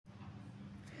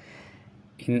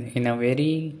in a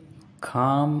very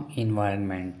calm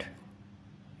environment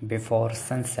before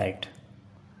sunset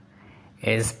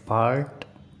as part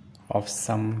of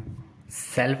some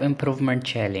self-improvement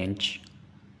challenge.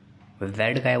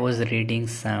 That guy was reading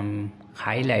some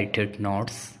highlighted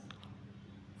notes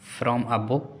from a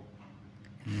book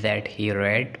that he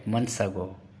read months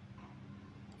ago.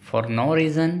 For no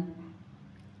reason,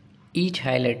 each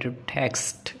highlighted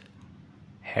text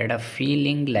had a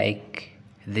feeling like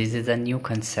this is a new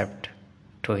concept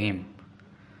to him.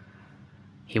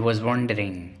 He was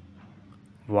wondering,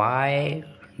 why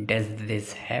does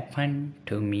this happen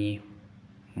to me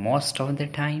most of the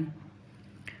time?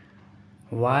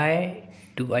 Why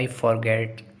do I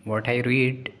forget what I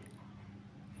read,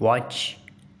 watch,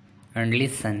 and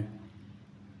listen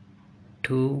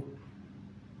to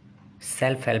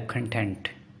self-help content?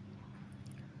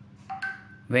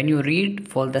 When you read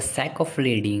for the sake of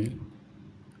reading,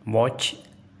 watch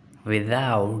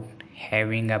without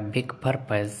having a big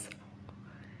purpose,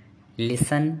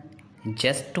 listen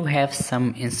just to have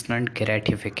some instant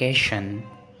gratification,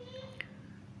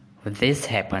 this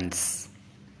happens.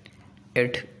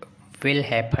 It will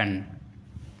happen.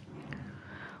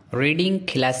 Reading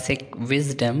classic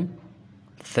wisdom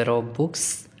through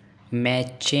books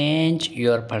may change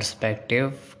your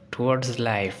perspective towards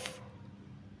life,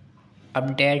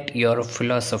 update your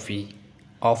philosophy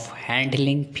of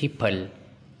handling people,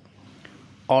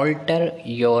 alter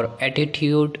your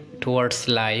attitude towards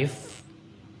life,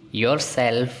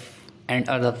 yourself, and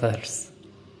others.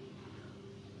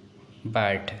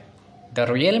 But the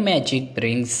real magic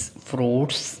brings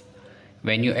fruits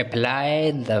when you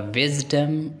apply the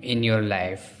wisdom in your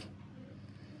life.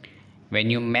 When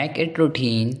you make it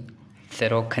routine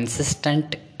through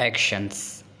consistent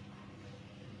actions.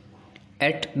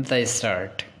 At the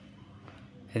start,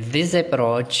 this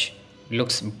approach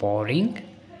looks boring,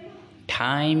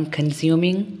 time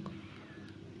consuming,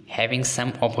 having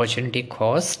some opportunity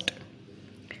cost,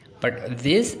 but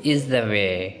this is the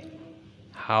way.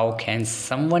 How can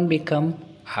someone become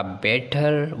a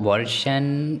better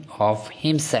version of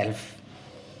himself?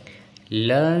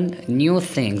 Learn new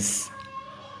things,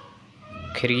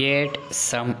 create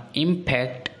some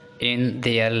impact in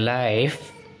their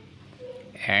life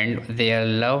and their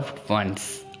loved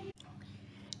ones.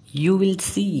 You will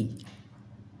see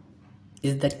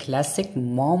is the classic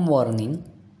mom warning,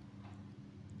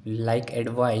 like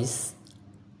advice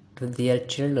to their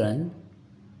children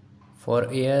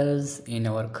for years in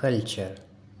our culture.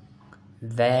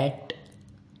 That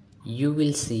you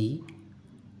will see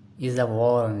is a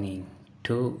warning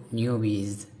to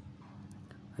newbies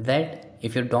that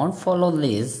if you don't follow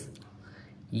this,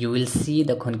 you will see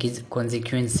the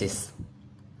consequences.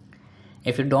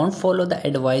 If you don't follow the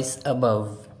advice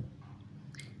above,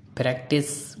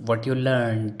 practice what you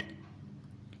learned,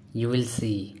 you will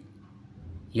see.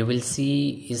 You will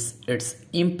see is it's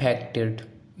impacted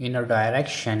in a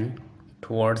direction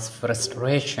towards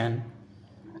frustration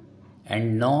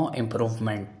and no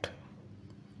improvement.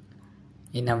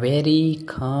 In a very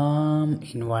calm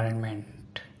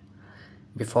environment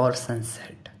before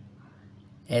sunset,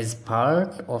 as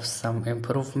part of some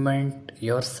improvement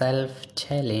yourself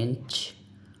challenge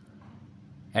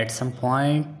at some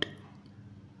point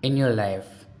in your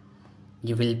life,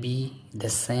 you will be the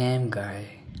same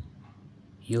guy.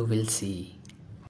 You will see.